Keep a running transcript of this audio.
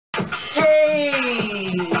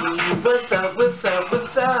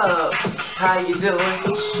How you doing?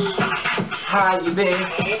 How you been?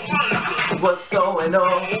 What's going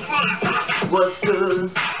on? What's good?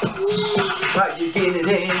 How you getting it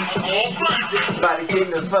in? Body getting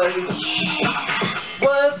the fuzzy.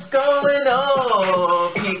 What's going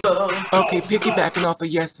on, people? Okay, piggybacking off of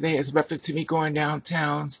yesterday as reference to me going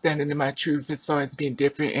downtown, standing in my truth as far as being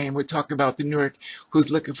different, and we're talking about the Newark who's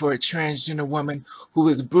looking for a transgender woman who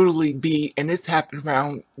was brutally beat, and this happened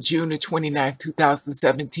around June the 29th,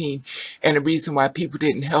 2017, and the reason why people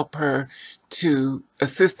didn't help her to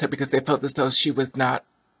assist her because they felt as though she was not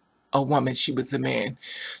a woman, she was a man.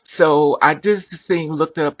 So I did this thing,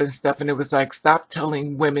 looked it up and stuff, and it was like, stop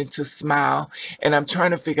telling women to smile. And I'm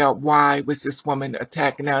trying to figure out why was this woman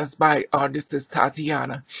attacked. Now it's by artist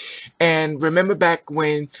Tatyana. And remember back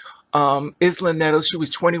when Isla Nettles, she was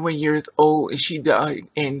 21 years old and she died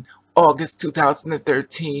in August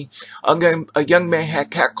 2013. A young man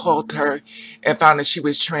had catcalled her and found that she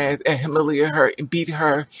was trans and humiliated her and beat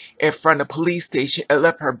her in front of a police station and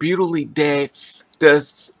left her brutally dead.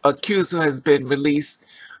 The accuser has been released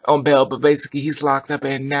on bail, but basically he's locked up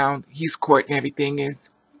and now he's court and everything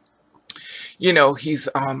is, you know, he's,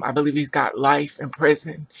 I believe he's got life in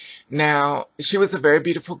prison. Now, she was a very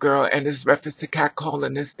beautiful girl and this reference to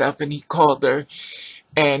catcalling and stuff, and he called her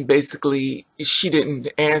and basically she didn't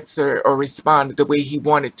answer or respond the way he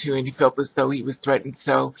wanted to, and he felt as though he was threatened.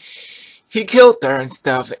 So he killed her and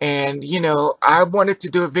stuff. And, you know, I wanted to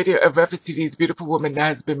do a video of reference to these beautiful women that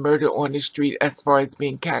has been murdered on the street as far as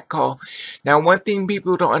being catcalled. Now, one thing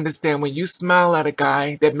people don't understand, when you smile at a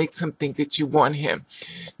guy, that makes him think that you want him.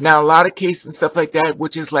 Now, a lot of cases and stuff like that,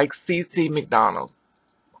 which is like C.C. McDonald.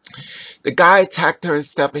 The guy attacked her and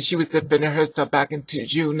stuff, and she was defending herself back into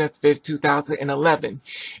June the 5th, 2011.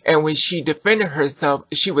 And when she defended herself,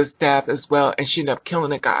 she was stabbed as well, and she ended up killing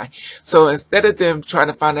the guy. So instead of them trying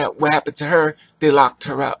to find out what happened to her, they locked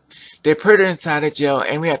her up. They put her inside of jail,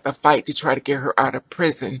 and we had to fight to try to get her out of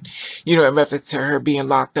prison. You know, in reference to her being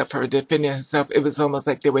locked up for defending herself, it was almost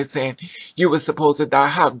like they were saying, you were supposed to die.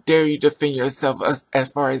 How dare you defend yourself as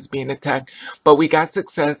far as being attacked? But we got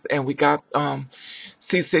success, and we got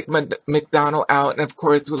C.C. McDonald out. And of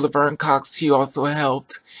course, with Laverne Cox, she also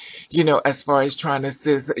helped, you know, as far as trying to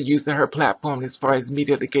assist, using her platform as far as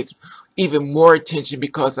media to get even more attention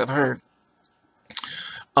because of her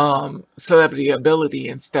celebrity ability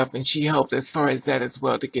and stuff, and she helped as far as that as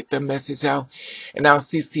well to get the message out. And now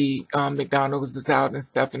C.C. McDonald was out and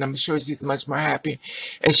stuff, and I'm sure she's much more happy,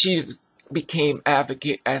 and she became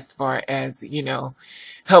advocate as far as, you know,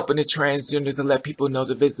 helping the transgenders to let people know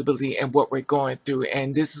the visibility and what we're going through.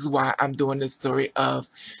 And this is why I'm doing this story of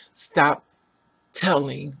stop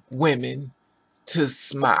telling women to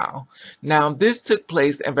smile. Now, this took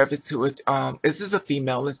place in reference to it. This is a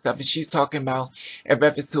female and stuff, and she's talking about in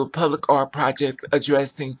reference to a public art project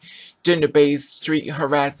addressing gender-based street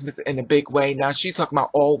harassment in a big way. Now, she's talking about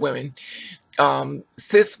all women,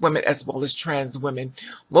 cis women as well as trans women.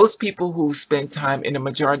 Most people who spend time in the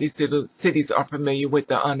majority cities are familiar with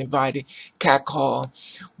the uninvited catcall.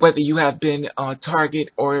 Whether you have been target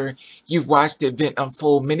or you've watched the event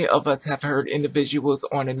unfold, many of us have heard individuals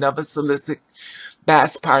on another solicit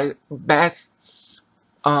passerby,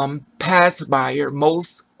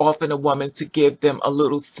 most often a woman, to give them a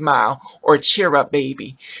little smile or cheer up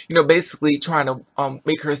baby. You know, basically trying to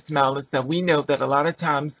make her smile and stuff. We know that a lot of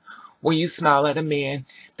times when you smile at a man,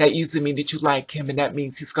 that usually means that you like him, and that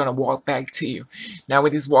means he's going to walk back to you. Now,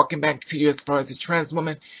 when he's walking back to you as far as a trans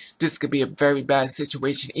woman, this could be a very bad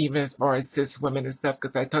situation, even as far as cis women and stuff,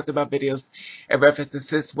 because I talked about videos in reference to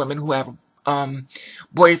cis women who have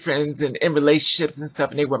boyfriends and in relationships and stuff,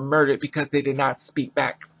 and they were murdered because they did not speak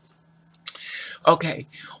back. Okay,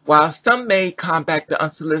 while some may combat the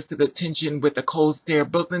unsolicited attention with a cold stare,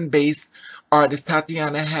 Brooklyn-based artist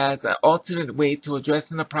Tatyana has an alternate way to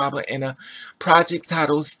addressing the problem in a project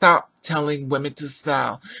titled Stop Telling Women to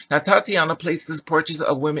Smile. Now, Tatyana places portraits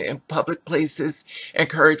of women in public places,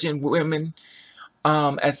 encouraging women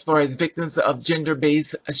as far as victims of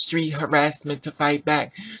gender-based street harassment to fight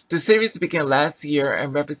back. The series began last year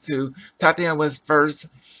in reference to Tatyana was first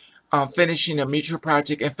finishing a mutual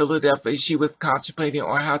project in Philadelphia. She was contemplating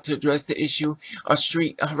on how to address the issue of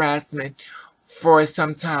street harassment for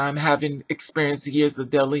some time, having experienced years of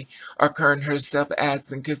daily occurring herself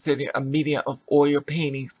as and considering a medium of oil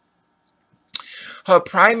paintings. Her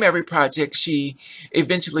primary project, she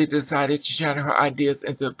eventually decided to channel her ideas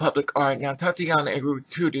into public art. Now, Tatyana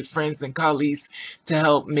recruited friends and colleagues to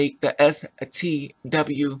help make the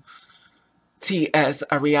STWTS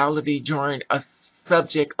a reality during a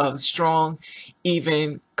subject of strong,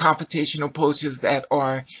 even confrontational postures that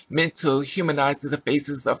are meant to humanize the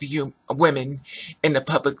faces of women in the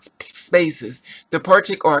public spaces. The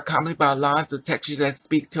project are accompanied by lines of texture that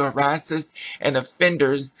speak to harassers and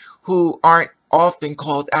offenders who aren't often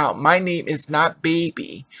called out. My name is not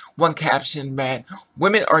baby. One caption read,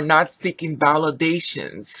 "Women are not seeking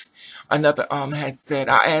validations." Another had said,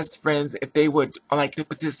 "I asked friends if they would like to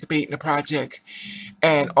participate in the project,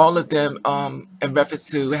 and all of them, in reference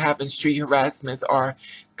to having street harassments, are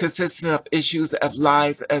consistent of issues of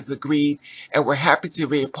lies as agreed, and we're happy to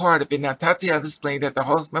be a part of it." Now, Tatyana explained that the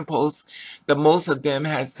Harassment post, the most of them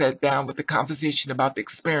had sat down with the conversation about the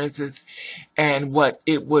experiences and what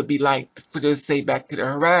it would be like for this say back to the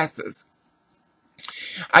harassers.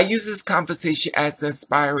 I use this conversation as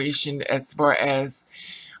inspiration as far as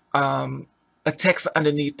um, a text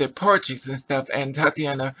underneath the projects and stuff. And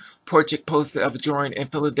Tatyana project posted of a drawing in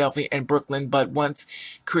Philadelphia and Brooklyn, but once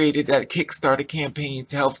created a Kickstarter campaign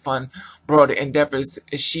to help fund broader endeavors.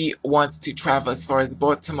 She wants to travel as far as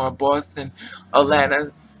Baltimore, Boston,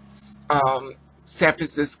 Atlanta, um, San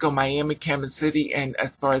Francisco, Miami, Kansas City, and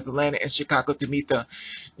as far as Atlanta and Chicago to meet the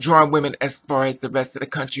drawing women as far as the rest of the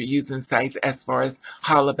country using sites as far as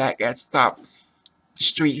holler back at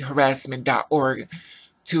stopstreetharassment.org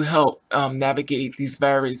to help navigate these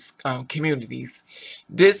various communities.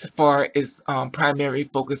 This far is primarily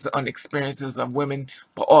focused on experiences of women,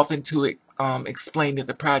 but often to explain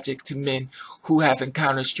the project to men who have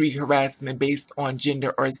encountered street harassment based on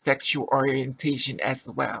gender or sexual orientation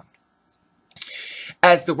as well.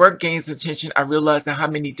 As the work gains attention, I realize how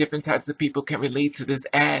many different types of people can relate to this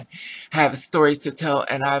ad, have stories to tell,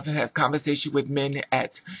 and I've had conversation with men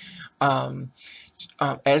at um,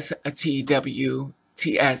 STWTS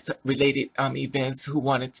related events who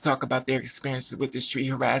wanted to talk about their experiences with the street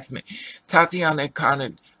harassment. Tatyana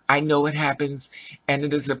encountered, I know it happens and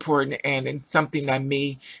it is important and it's something I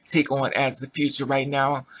may take on as the future. Right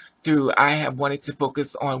now, I have wanted to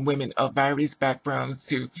focus on women of various backgrounds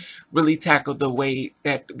to really tackle the way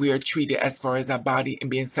that we are treated as far as our body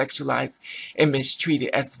and being sexualized and mistreated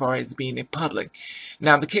as far as being in public.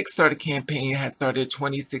 Now, the Kickstarter campaign has started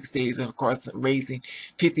 26 days and, of course, raising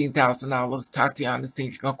 $15,000. Tatyana is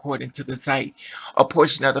thinking, according to the site, a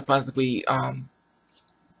portion of the funds will be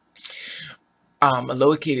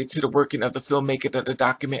allocated to the working of the filmmaker of the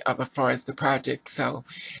document of the forest the project. So,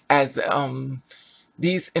 as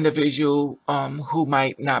these individuals who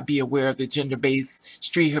might not be aware of the gender-based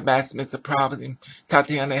street harassment is a problem,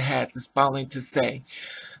 Tatyana had this following to say.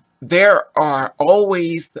 There are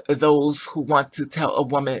always those who want to tell a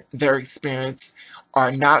woman their experience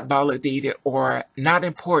are not validated or not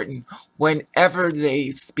important whenever they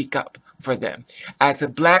speak up for them. As a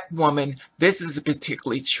black woman, this is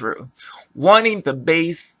particularly true. Wanting the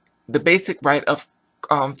basic right of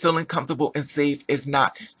feeling comfortable and safe is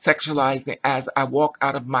not sexualizing as I walk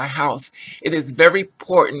out of my house. It is very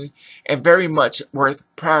important and very much worth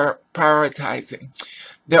prioritizing.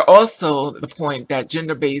 They're also the point that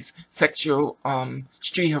gender-based sexual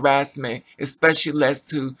street harassment especially leads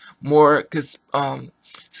to more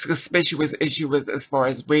suspicious issues as far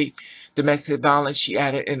as rape, domestic violence, she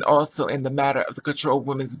added, and also in the matter of the control of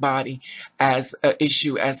women's body as an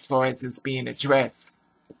issue as far as it's being addressed.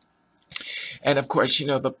 And of course, you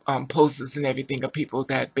know, the posters and everything of people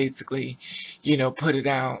that basically, you know, put it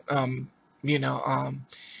out, you know,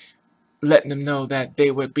 letting them know that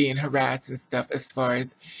they were being harassed and stuff as far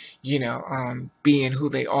as, you know, being who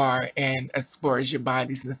they are and as far as your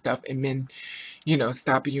bodies and stuff, and men, you know,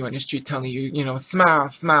 stopping you on the street telling you, you know, smile,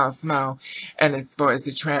 smile, smile. And as far as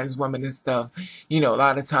the trans woman and stuff, you know, a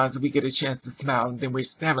lot of times we get a chance to smile and then we're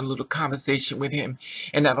just having a little conversation with him.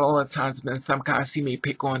 And not all the times, but in some cases he may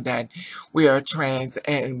pick on that we are trans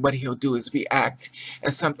and what he'll do is react,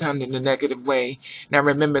 and sometimes in a negative way. Now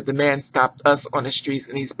remember, the man stopped us on the streets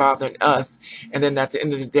and he's bothering us. And then at the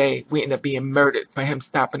end of the day, we end up being murdered for him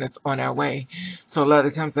stopping us on our way. So a lot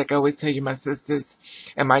of times, like I always tell you, my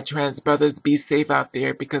sisters and my trans brothers, be safe out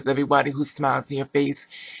there, because everybody who smiles in your face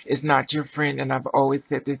is not your friend. And I've always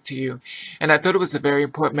said this to you. And I thought it was a very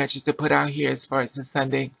important message to put out here as far as this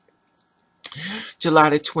Sunday, July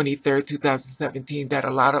the 23rd, 2017, that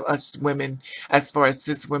a lot of us women, as far as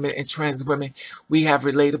cis women and trans women, we have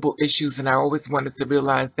relatable issues. And I always want us to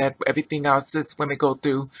realize that everything our cis women go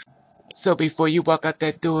through, So before you walk out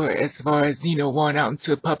that door, as far as, going out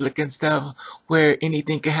into public and stuff, where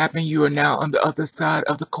anything can happen, you are now on the other side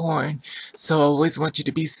of the coin. So I always want you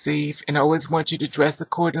to be safe, and I always want you to dress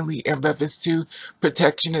accordingly in reference to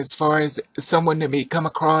protection, as far as someone that may come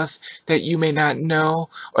across that you may not know,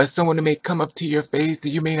 or someone that may come up to your face that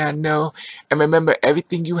you may not know. And remember,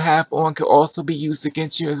 everything you have on can also be used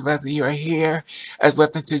against you, as whether your hair, as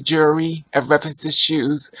reference to jewelry, as reference to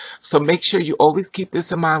shoes. So make sure you always keep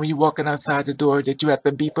this in mind when you're walking outside the door, that you have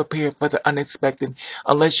to be prepared for the unexpected,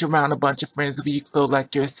 unless you're around a bunch of friends where you feel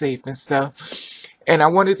like you're safe and stuff. And I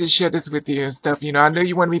wanted to share this with you and stuff. I know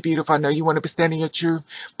you want to be beautiful. I know you want to be standing in your truth,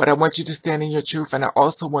 but I want you to stand in your truth, and I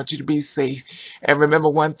also want you to be safe. And remember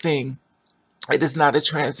one thing. It is not a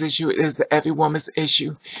trans issue. It is every woman's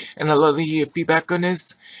issue. And I love to hear your feedback on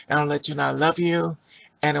this. And I'll let you know I love you.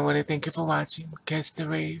 And I want to thank you for watching. Catch the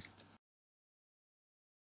rave.